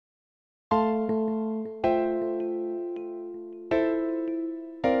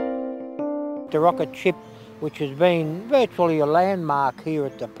The rocket chip, which has been virtually a landmark here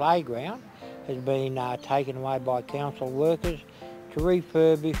at the playground, has been taken away by council workers to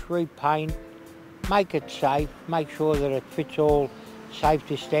refurbish, repaint, make it safe, make sure that it fits all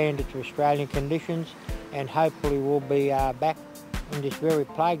safety standards for Australian conditions, and hopefully we'll be back in this very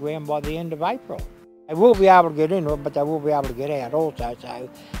playground by the end of April. They will be able to get into it, but they will be able to get out also. So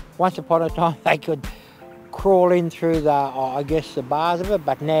once upon a time they could crawl in through the bars of it,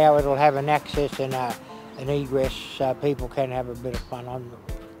 but now it'll have an access and an egress so people can have a bit of fun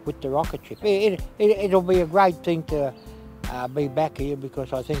with the rocket ship. It'll be a great thing to be back here,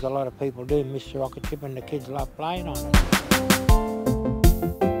 because I think a lot of people do miss the rocket ship and the kids love playing on it.